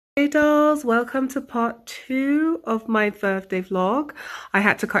Hey dolls, welcome to part 2 of my birthday vlog. I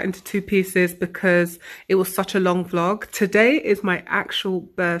had to cut into 2 pieces because it was such a long vlog. Today is my actual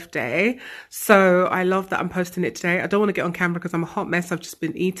birthday, so I love that I'm posting it today. I don't want to get on camera because I'm a hot mess. I've just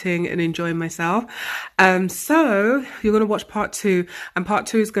been eating and enjoying myself. So you're going to watch part 2, and part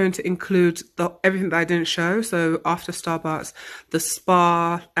 2 is going to include everything that I didn't show. So after Starbucks, the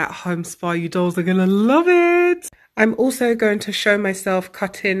spa, at home spa, you dolls are going to love it. I'm also going to show myself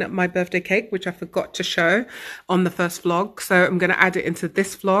cutting my birthday cake, which I forgot to show on the first vlog. So I'm going to add it into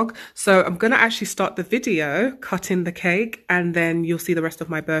this vlog. So I'm going to actually start the video cutting the cake, and then you'll see the rest of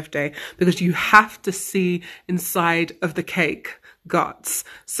my birthday, because you have to see inside of the cake guts.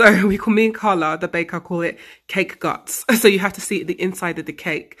 So me and Carla, the baker, call it cake guts. So you have to see the inside of the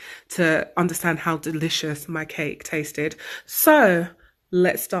cake to understand how delicious my cake tasted. So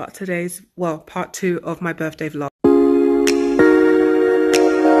let's start today's, well, part 2 of my birthday vlog.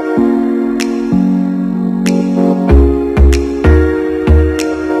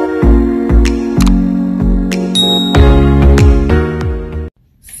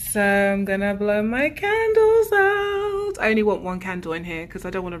 So I'm gonna blow my candles out. I only want one candle in here because I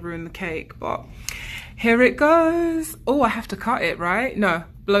don't want to ruin the cake, but here it goes. Oh, I have to cut it, right? No,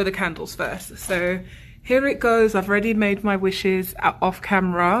 blow the candles first. So here it goes. I've already made my wishes off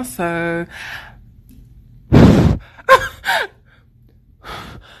camera, so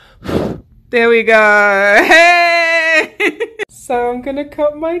there we go. Hey! So I'm gonna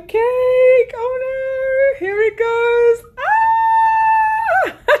cut my cake. Oh no, here it goes.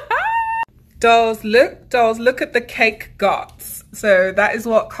 Dolls, look at the cake guts. So that is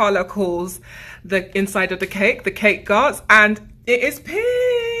what Carla calls the inside of the cake guts, and it is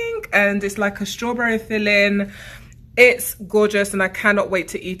pink and it's like a strawberry filling. It's gorgeous and I cannot wait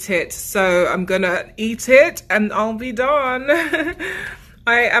to eat it. So I'm gonna eat it and I'll be done.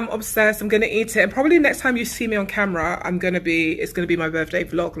 I am obsessed. I'm gonna eat it, and probably next time you see me on camera, it's gonna be my birthday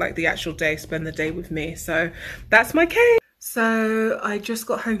vlog, like the actual day, spend the day with me. So that's my cake. So I just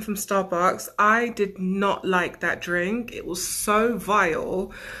got home from Starbucks. I did not like that drink. It was so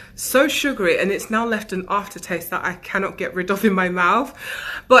vile, so sugary, and it's now left an aftertaste that I cannot get rid of in my mouth.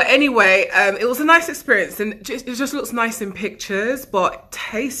 But anyway, it was a nice experience, and it just looks nice in pictures, but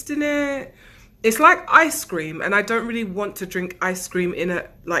tasting it, it's like ice cream, and I don't really want to drink ice cream in a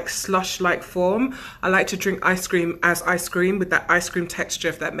like slush-like form. I like to drink ice cream as ice cream with that ice cream texture,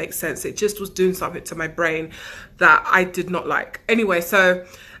 if that makes sense. It just was doing something to my brain that I did not like. Anyway, so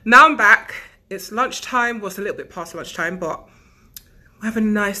now I'm back. It's lunchtime. Well, it's a little bit past lunchtime, but we have a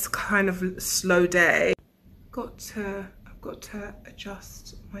nice kind of slow day. I've got to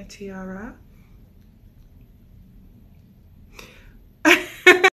adjust my tiara.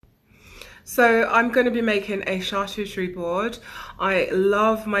 So I'm going to be making a charcuterie board. I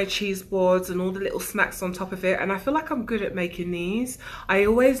love my cheese boards and all the little snacks on top of it, and I feel like I'm good at making these. I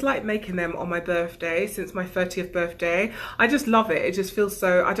always like making them on my birthday, since my 30th birthday. I just love it. It just feels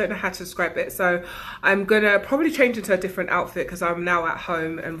so, I don't know how to describe it. So I'm going to probably change into a different outfit because I'm now at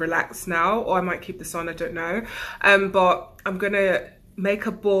home and relaxed now, or I might keep this on, I don't know. But I'm going to make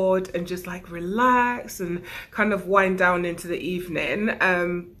a board and just like relax and kind of wind down into the evening.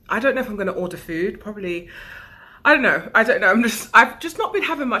 I don't know if I'm going to order food. Probably, I don't know. I've just not been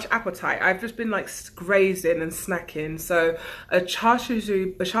having much appetite. I've just been like grazing and snacking. So a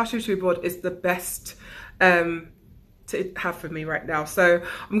charcuterie board is the best to have for me right now. So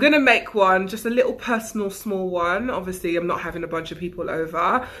I'm going to make one, just a little personal small one. Obviously I'm not having a bunch of people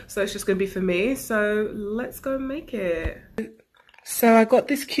over, so it's just going to be for me. So let's go make it. So I got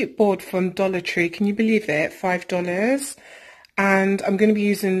this cute board from Dollar Tree. Can you believe it? $5. And I'm going to be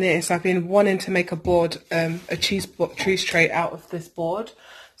using this. I've been wanting to make a board, a cheese tray out of this board.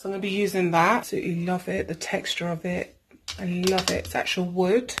 So I'm going to be using that. Absolutely love it. The texture of it, I love it. It's actual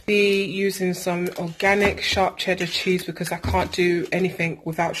wood. Be using some organic sharp cheddar cheese because I can't do anything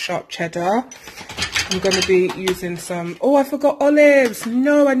without sharp cheddar. I'm going to be using some, oh, I forgot olives.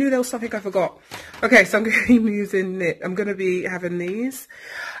 No, I knew there was something I forgot. Okay, so I'm going to be using it. I'm going to be having these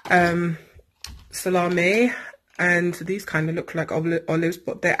salami, and these kind of look like olives,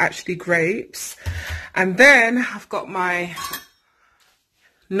 but they're actually grapes. And then I've got my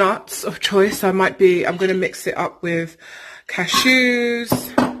nuts of choice. I'm going to mix it up with cashews,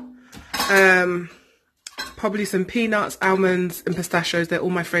 probably some peanuts, almonds and pistachios. They're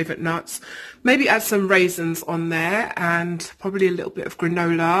all my favorite nuts. Maybe add some raisins on there, and probably a little bit of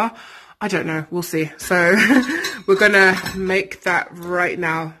granola. I don't know, we'll see. So we're gonna make that right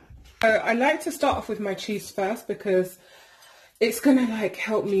now. So I like to start off with my cheese first because it's gonna like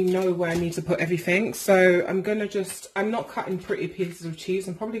help me know where I need to put everything. So I'm not cutting pretty pieces of cheese.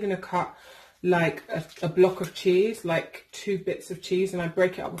 I'm probably gonna cut like a block of cheese, like 2 bits of cheese, and I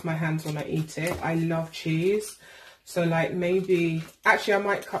break it up with my hands when I eat it. I love cheese. So like maybe, actually I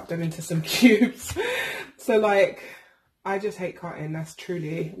might cut them into some cubes. So like, I just hate cutting. That's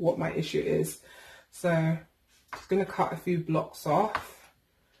truly what my issue is. So I'm just gonna cut a few blocks off.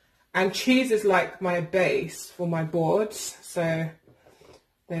 And cheese is like my base for my boards. So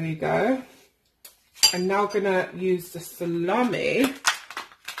there we go. I'm now gonna use the salami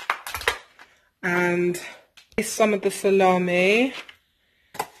and place some of the salami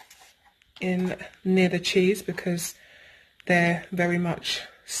in near the cheese because they're very much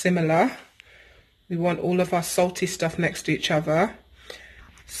similar. We want all of our salty stuff next to each other.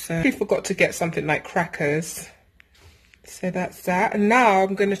 So I forgot to get something like crackers. So that's that. And now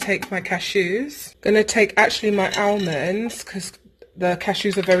I'm going to take my cashews. I'm going to take actually my almonds because the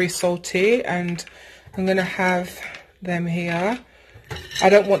cashews are very salty, and I'm going to have them here. I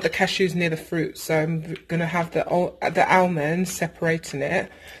don't want the cashews near the fruit, so I'm going to have the almonds separating it.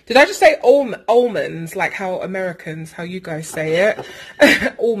 Did I just say almonds, like how Americans, how you guys say it?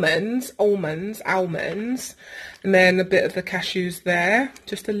 almonds. And then a bit of the cashews there,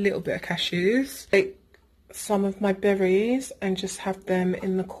 just a little bit of cashews. Take some of my berries and just have them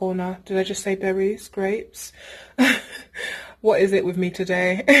in the corner. Did I just say berries? Grapes? What is it with me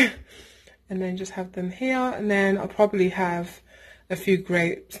today? And then just have them here, and then I'll probably have a few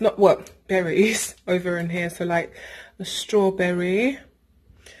grapes, berries over in here. So like a strawberry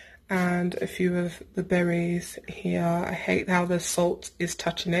and a few of the berries here. I hate how the salt is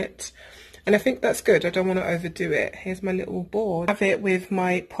touching it, and I think that's good. I don't want to overdo it. Here's my little board. Have it with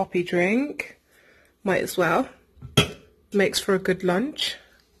my poppy drink. Might as well. Makes for a good lunch.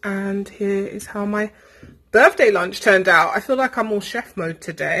 And here is how my birthday lunch turned out. I feel like I'm all chef mode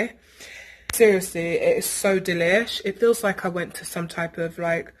today. Seriously, it is so delish. It feels like I went to some type of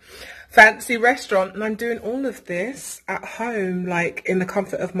like fancy restaurant, and I'm doing all of this at home, like in the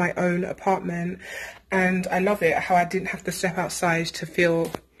comfort of my own apartment. And I love it how I didn't have to step outside to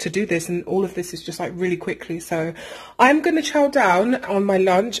do this, and all of this is just like really quickly. So I'm going to chow down on my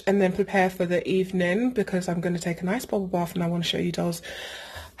lunch and then prepare for the evening, because I'm going to take a nice bubble bath, and I want to show you dolls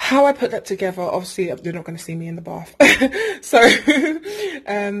how I put that together. Obviously you're not going to see me in the bath. So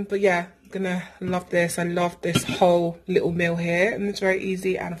but yeah, gonna love this. I love this whole little meal here, and it's very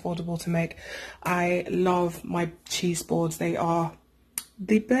easy and affordable to make. I love my cheese boards. They are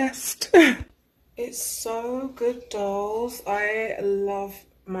the best. It's so good, dolls. I love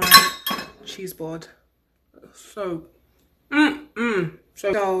my cheese board. So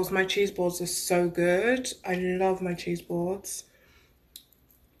dolls, my cheese boards are so good. I love my cheese boards.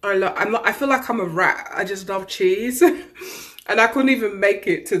 I feel like I'm a rat. I just love cheese. And I couldn't even make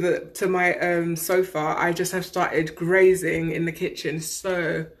it to my sofa. I just have started grazing in the kitchen.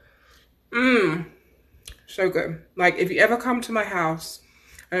 So so good. Like, if you ever come to my house,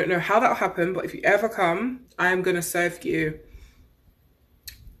 I don't know how that'll happen, but if you ever come, I am gonna serve you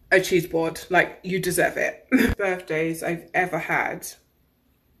a cheese board. Like, you deserve it. Birthdays I've ever had.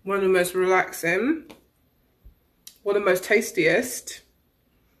 One of the most relaxing, one of the most tastiest.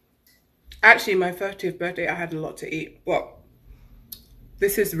 Actually, my 30th birthday, I had a lot to eat, but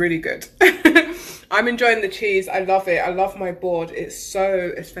this is really good. I'm enjoying the cheese. I love it. I love my board. It's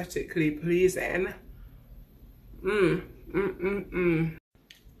so aesthetically pleasing.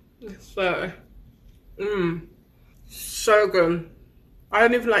 So good. I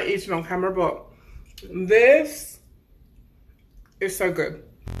don't even like eating on camera, but this is so good.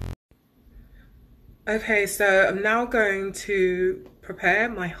 Okay, so I'm now going to prepare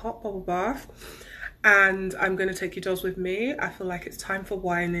my hot bubble bath, and I'm going to take you dolls with me. I feel like it's time for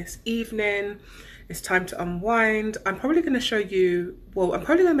wine this evening. It's time to unwind. I'm probably going to show you, well, I'm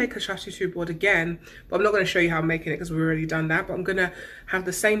probably going to make a charcuterie board again, but I'm not going to show you how I'm making it because we've already done that. But I'm going to have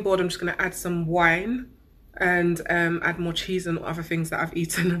the same board. I'm just going to add some wine and add more cheese and other things that I've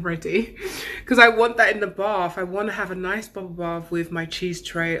eaten already, because I want that in the bath. I want to have a nice bubble bath with my cheese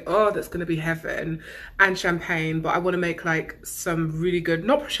tray. Oh, that's going to be heaven. And champagne, but I want to make like some really good,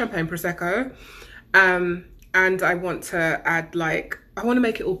 not champagne, prosecco, and I want to add like, I want to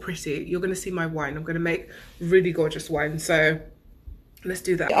make it all pretty. You're going to see my wine. I'm going to make really gorgeous wine, so let's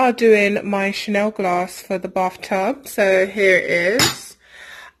do that. We are doing my Chanel glass for the bathtub, so here it is.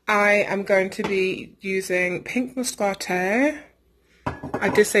 I am going to be using pink Moscato. I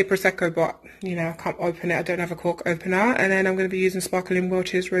did say Prosecco, but you know, I can't open it. I don't have a cork opener. And then I'm going to be using Sparkling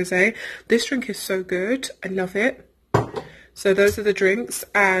Welch's Rosé. This drink is so good. I love it. So those are the drinks.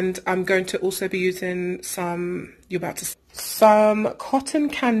 And I'm going to also be using some, some cotton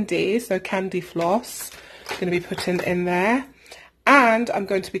candy, so candy floss, going to be putting in there, and I'm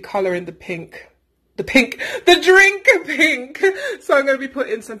going to be colouring the drink pink. So I'm going to be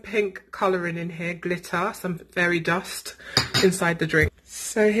putting some pink colouring in here, glitter, some fairy dust inside the drink.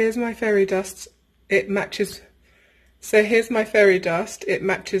 So here's my fairy dust. It matches. So here's my fairy dust. It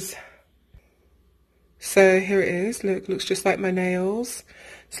matches. So here it is. Look, looks just like my nails.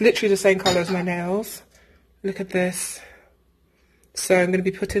 It's literally the same colour as my nails. Look at this. So I'm going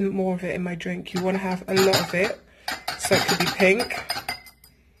to be putting more of it in my drink. You want to have a lot of it, so it could be pink.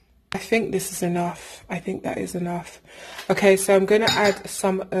 I think this is enough. I think that is enough. Okay, so I'm going to add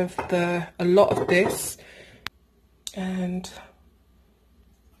a lot of this. And,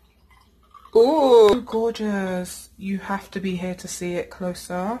 oh, gorgeous. You have to be here to see it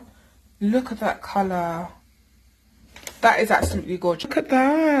closer. Look at that colour. That is absolutely gorgeous. Look at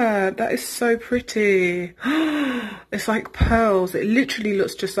that. That is so pretty. It's like pearls. It literally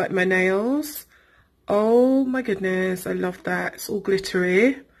looks just like my nails. Oh my goodness. I love that. It's all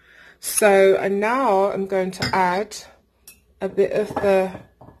glittery. So, and now I'm going to add a bit of the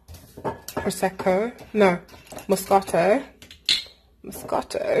Prosecco. No, Moscato.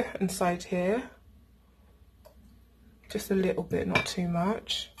 Moscato inside here. Just a little bit, not too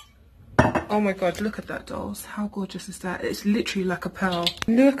much. Oh my god, look at that, dolls. How gorgeous is that? It's literally like a pearl.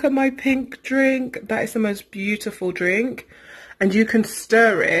 Look at my pink drink. That is the most beautiful drink. And you can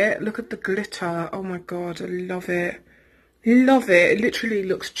stir it. Look at the glitter. Oh my god, I love it. Love it. It literally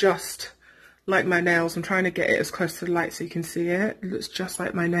looks just like my nails. I'm trying to get it as close to the light so you can see it. It looks just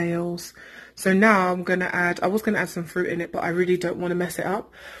like my nails. So now I'm going to add, I was going to add some fruit in it, but I really don't want to mess it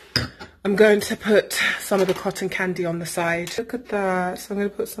up. I'm going to put some of the cotton candy on the side. Look at that. So I'm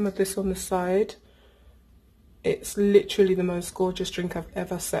going to put some of this on the side. It's literally the most gorgeous drink I've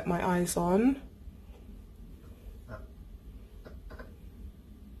ever set my eyes on.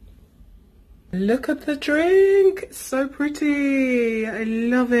 Look at the drink. It's so pretty. I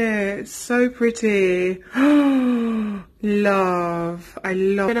love it. It's so pretty. Love. I love.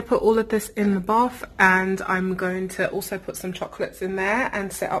 I'm going to put all of this in the bath, and I'm going to also put some chocolates in there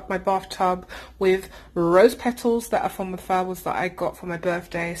and set up my bathtub with rose petals that are from the flowers that I got for my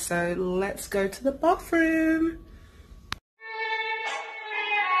birthday. So let's go to the bathroom.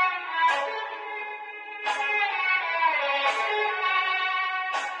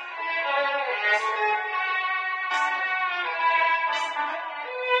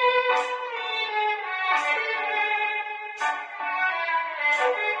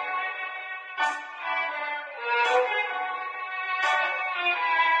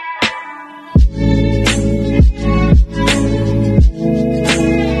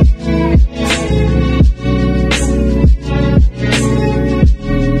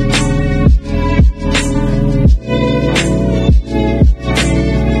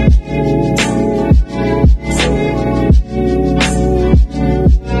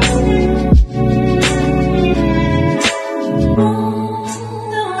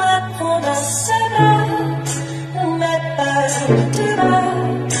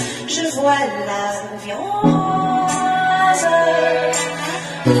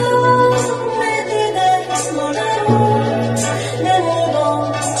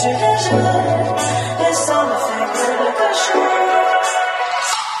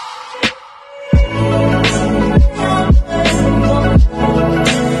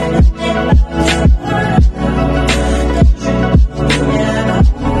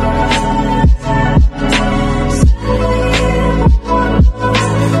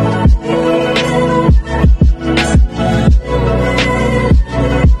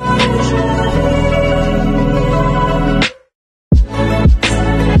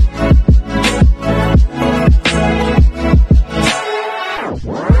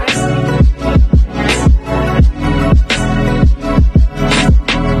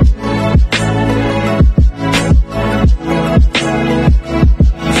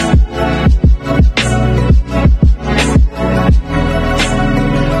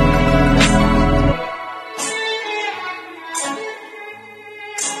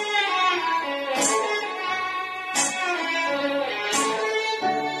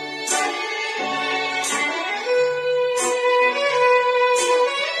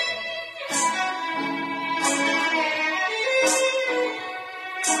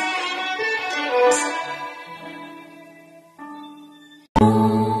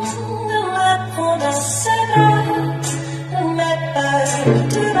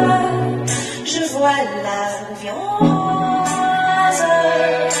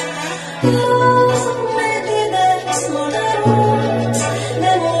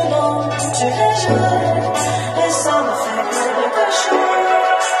 Les mots dont tu fais jouer, et sans me faire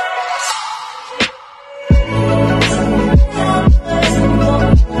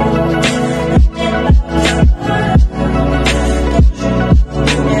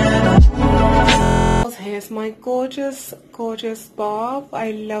this gorgeous bob.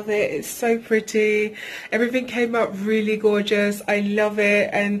 I love it. It's so pretty. Everything came out really gorgeous. I love it,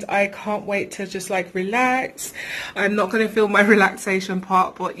 and I can't wait to just like relax. I'm not going to film my relaxation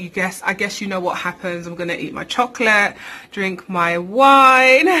part, but I guess you know what happens. I'm going to eat my chocolate, drink my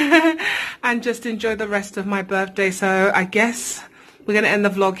wine and just enjoy the rest of my birthday. So I guess we're going to end the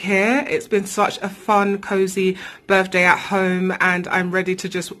vlog here. It's been such a fun, cozy birthday at home, and I'm ready to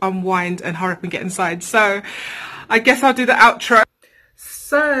just unwind and hurry up and get inside. So I guess I'll do the outro.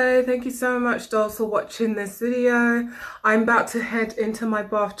 So thank you so much, dolls, for watching this video. I'm about to head into my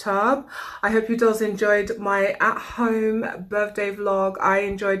bathtub. I hope you dolls enjoyed my at-home birthday vlog. I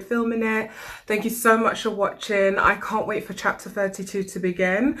enjoyed filming it. Thank you so much for watching. I can't wait for chapter 32 to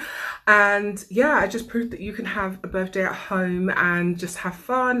begin. And yeah, I just proved that you can have a birthday at home and just have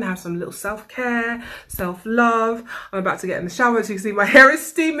fun, have some little self-care, self-love. I'm about to get in the shower. As you can see, my hair is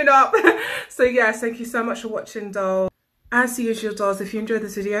steaming up. So yes, thank you so much for watching, dolls. As usual, dolls, if you enjoyed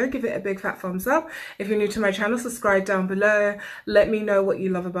this video, give it a big fat thumbs up. If you're new to my channel, subscribe down below. Let me know what you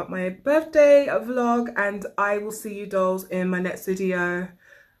love about my birthday vlog, and I will see you, dolls, in my next video.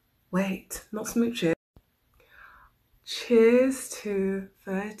 Wait, not smooching. Cheers to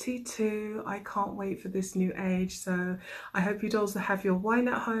 32. I can't wait for this new age. So I hope you dolls have your wine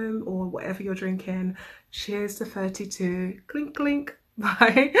at home or whatever you're drinking. Cheers to 32. Clink, clink.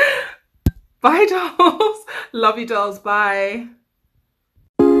 Bye. Bye, dolls. Love you, dolls. Bye.